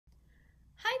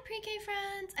pre-K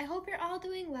friends! I hope you're all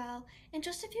doing well. In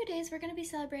just a few days, we're going to be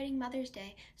celebrating Mother's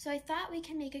Day, so I thought we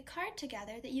can make a card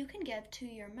together that you can give to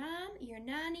your mom, your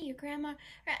nanny, your grandma,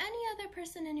 or any other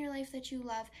person in your life that you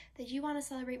love that you want to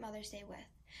celebrate Mother's Day with.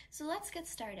 So let's get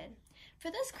started.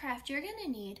 For this craft, you're going to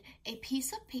need a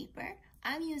piece of paper.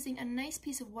 I'm using a nice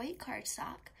piece of white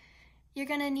cardstock. You're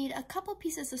going to need a couple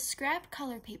pieces of scrap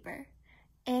color paper,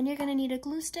 and you're going to need a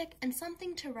glue stick and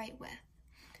something to write with.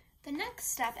 The next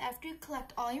step after you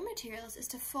collect all your materials is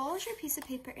to fold your piece of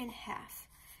paper in half.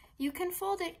 You can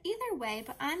fold it either way,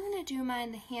 but I'm going to do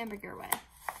mine the hamburger way.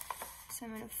 So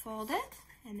I'm going to fold it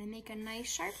and then make a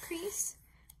nice sharp crease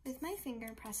with my finger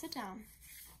and press it down.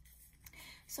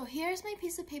 So here's my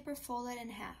piece of paper folded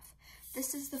in half.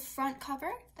 This is the front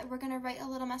cover that we're going to write a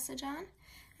little message on.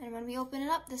 And when we open it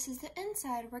up, this is the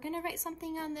inside. We're going to write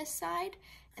something on this side,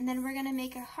 and then we're going to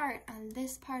make a heart on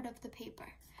this part of the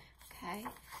paper. Okay,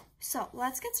 so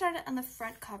let's get started on the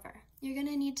front cover. You're going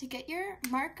to need to get your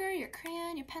marker, your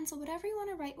crayon, your pencil, whatever you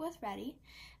want to write with ready.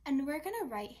 And we're going to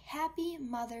write Happy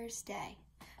Mother's Day.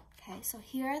 Okay, so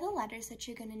here are the letters that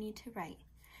you're going to need to write.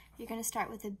 You're going to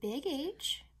start with a big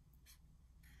H,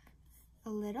 a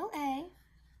little A,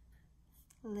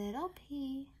 little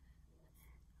P,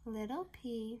 little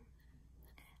P,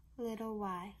 little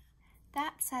Y.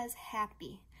 That says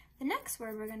happy. The next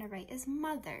word we're going to write is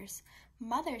mothers.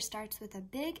 Mother starts with a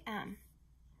big M.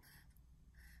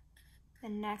 The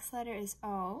next letter is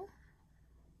O,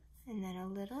 and then a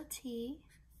little T,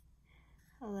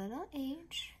 a little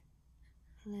H,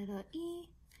 a little E,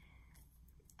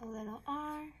 a little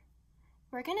R.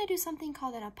 We're going to do something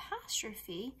called an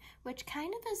apostrophe, which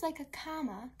kind of is like a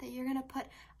comma that you're going to put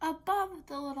above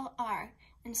the little R.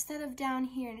 Instead of down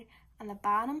here on the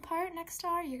bottom part next to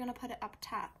R, you're going to put it up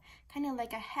top, kind of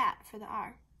like a hat for the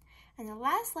R. And the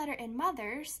last letter in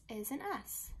mothers is an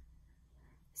S.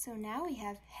 So now we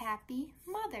have Happy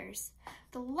Mothers.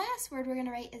 The last word we're going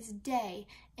to write is day,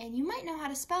 and you might know how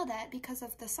to spell that because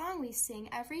of the song we sing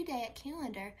every day at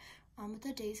Calendar with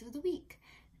the days of the week.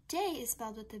 Day is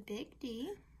spelled with a big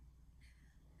D,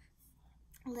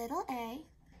 little a,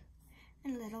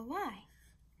 and little y.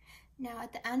 Now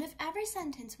at the end of every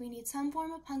sentence, we need some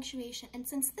form of punctuation, and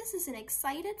since this is an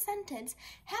excited sentence,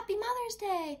 Happy Mother's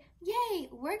Day, yay,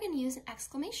 we're going to use an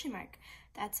exclamation mark.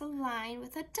 That's a line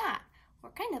with a dot, or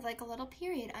kind of like a little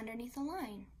period underneath a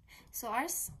line. So our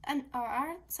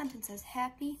sentence says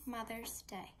Happy Mother's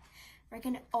Day. We're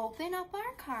going to open up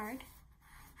our card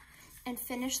and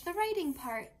finish the writing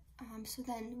part so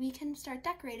then we can start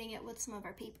decorating it with some of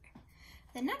our paper.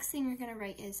 The next thing we're going to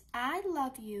write is I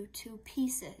love you to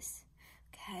pieces.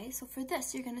 Okay, so for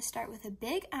this, you're going to start with a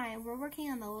big I, and we're working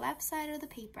on the left side of the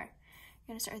paper. You're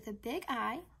going to start with a big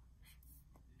I,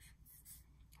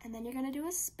 and then you're going to do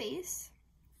a space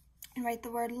and write the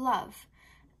word love.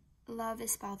 Love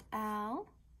is spelled L-O-V-E.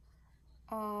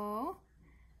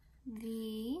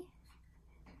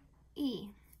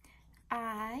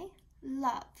 I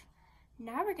love.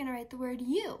 Now we're going to write the word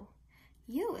you.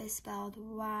 You is spelled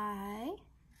Y-O-U.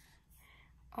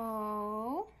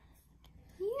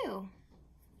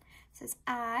 It says,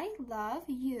 I love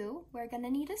you. We're going to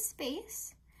need a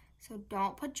space, so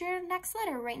don't put your next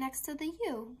letter right next to the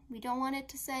U. We don't want it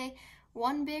to say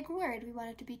one big word. We want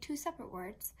it to be two separate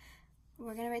words.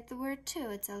 We're going to write the word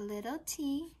two. It's a little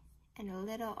T and a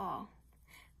little O.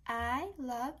 I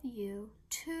love you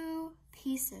to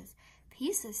pieces.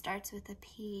 Pieces starts with a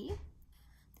P.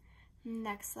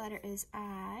 Next letter is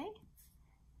I,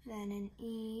 then an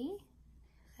E,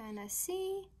 then a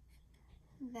C,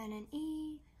 then an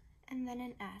E, and then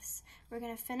an S. We're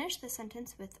going to finish the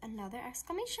sentence with another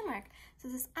exclamation mark. So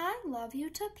this is I love you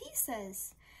to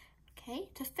pieces. Okay,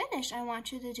 to finish, I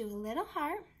want you to do a little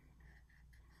heart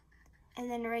and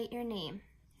then write your name.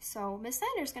 So Miss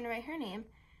Sanders is going to write her name,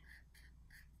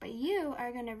 but you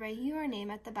are going to write your name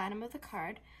at the bottom of the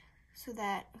card so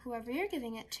that whoever you're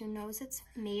giving it to knows it's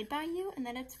made by you and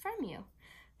that it's from you.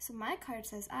 So my card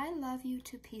says, I love you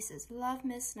to pieces. Love,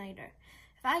 Miss Snyder.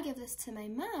 If I give this to my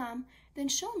mom, then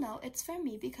she'll know it's from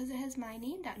me because it has my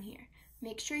name down here.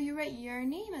 Make sure you write your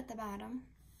name at the bottom.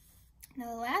 Now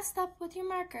the last step with your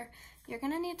marker, you're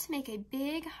going to need to make a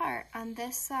big heart on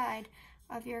this side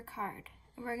of your card.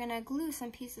 We're going to glue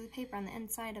some pieces of paper on the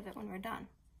inside of it when we're done.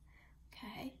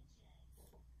 Okay.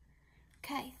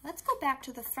 Okay, let's go back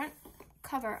to the front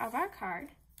cover of our card.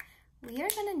 We are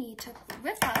going to need to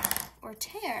rip up or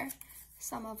tear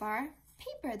some of our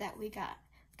paper that we got.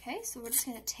 Okay, so we're just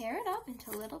going to tear it up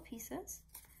into little pieces.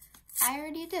 I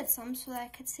already did some so that I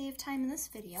could save time in this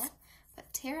video,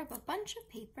 but tear up a bunch of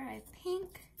paper. I have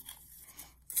pink,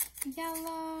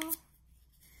 yellow,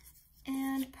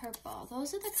 and purple.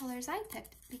 Those are the colors I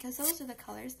picked because those are the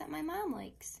colors that my mom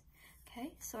likes.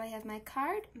 Okay, so I have my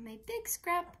card, my big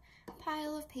scrap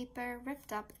pile of paper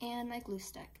ripped up, and my glue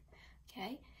stick.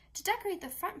 Okay, to decorate the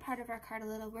front part of our card a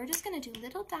little, we're just going to do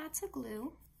little dots of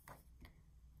glue,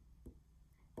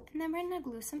 and then we're going to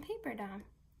glue some paper down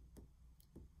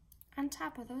on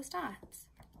top of those dots.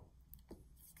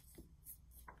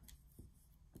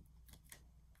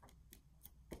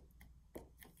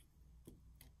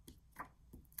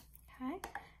 Okay,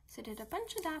 so I did a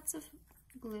bunch of dots of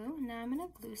glue, and now I'm going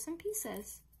to glue some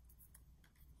pieces.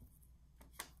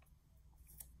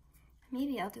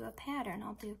 Maybe I'll do a pattern.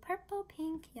 I'll do purple,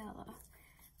 pink, yellow.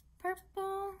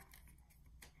 Purple,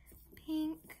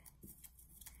 pink,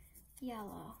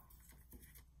 yellow.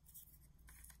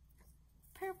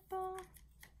 Purple,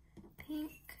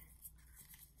 pink,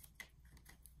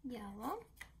 yellow.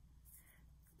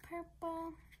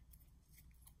 Purple,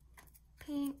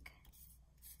 pink,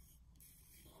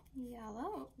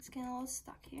 yellow. It's getting a little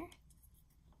stuck here.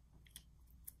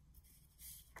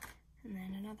 And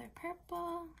then another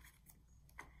purple,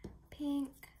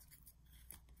 pink,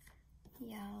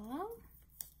 yellow,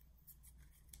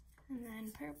 and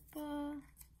then purple,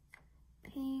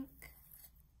 pink,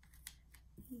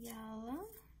 yellow,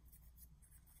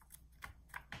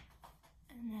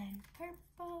 and then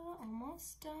purple,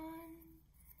 almost done,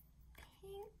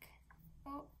 pink,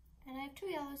 oh, and I have 2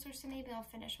 yellows, so maybe I'll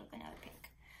finish with another pink.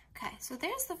 Okay, so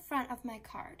there's the front of my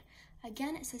card.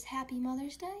 Again, it says Happy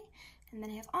Mother's Day, and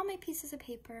then I have all my pieces of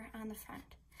paper on the front.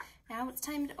 Now it's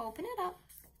time to open it up,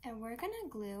 and we're gonna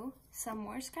glue some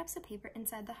more scraps of paper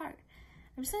inside the heart.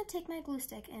 I'm just gonna take my glue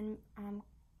stick and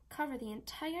cover the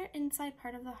entire inside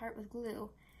part of the heart with glue.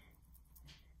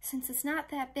 Since it's not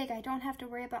that big, I don't have to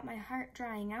worry about my heart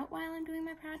drying out while I'm doing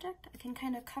my project. I can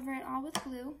kind of cover it all with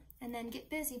glue and then get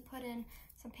busy putting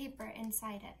some paper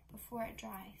inside it before it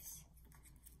dries.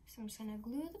 So I'm just gonna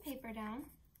glue the paper down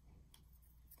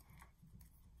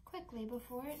quickly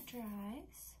before it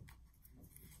dries.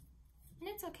 And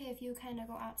it's okay if you kind of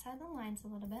go outside the lines a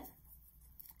little bit.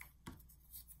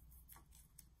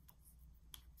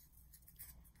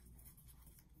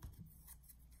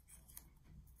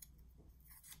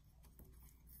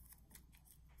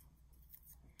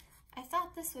 I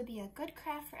thought this would be a good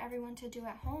craft for everyone to do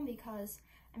at home because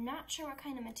I'm not sure what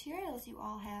kind of materials you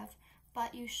all have,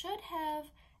 but you should have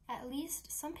at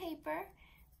least some paper,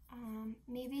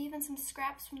 maybe even some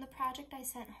scraps from the project I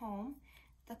sent home.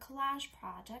 The collage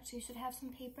project, so you should have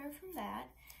some paper from that,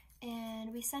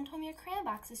 and we sent home your crayon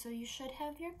boxes, so you should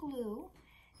have your glue,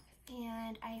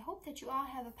 and I hope that you all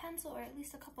have a pencil or at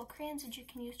least a couple crayons that you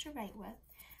can use to write with.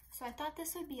 So I thought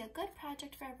this would be a good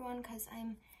project for everyone because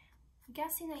I'm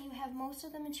guessing that you have most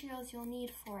of the materials you'll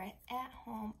need for it at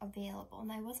home available,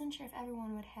 and I wasn't sure if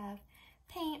everyone would have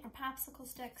paint or popsicle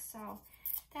sticks, so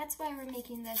that's why we're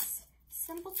making this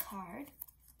simple card.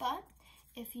 But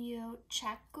if you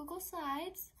check Google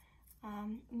Slides,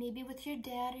 maybe with your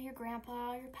dad or your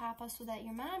grandpa or your papa so that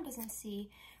your mom doesn't see,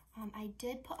 I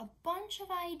did put a bunch of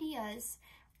ideas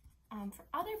for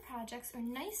other projects or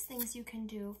nice things you can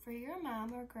do for your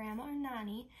mom or grandma or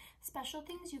nanny, special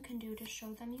things you can do to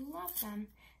show them you love them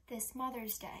this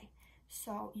Mother's Day.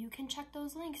 So you can check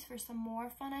those links for some more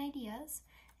fun ideas.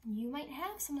 You might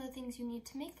have some of the things you need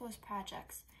to make those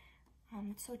projects.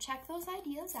 So check those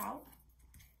ideas out.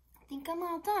 I think I'm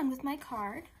all done with my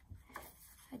card.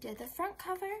 I did the front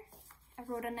cover. I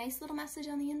wrote a nice little message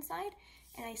on the inside,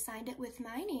 and I signed it with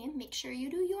my name. Make sure you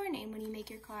do your name when you make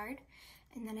your card.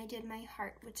 And then I did my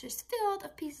heart, which is filled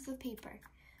of pieces of paper.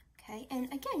 Okay, and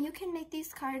again, you can make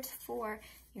these cards for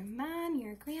your mom,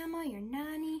 your grandma, your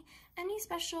nanny, any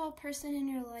special person in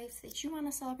your life that you want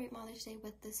to celebrate Mother's Day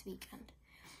with this weekend.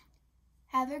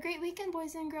 Have a great weekend,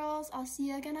 boys and girls. I'll see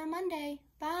you again on Monday.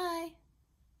 Bye.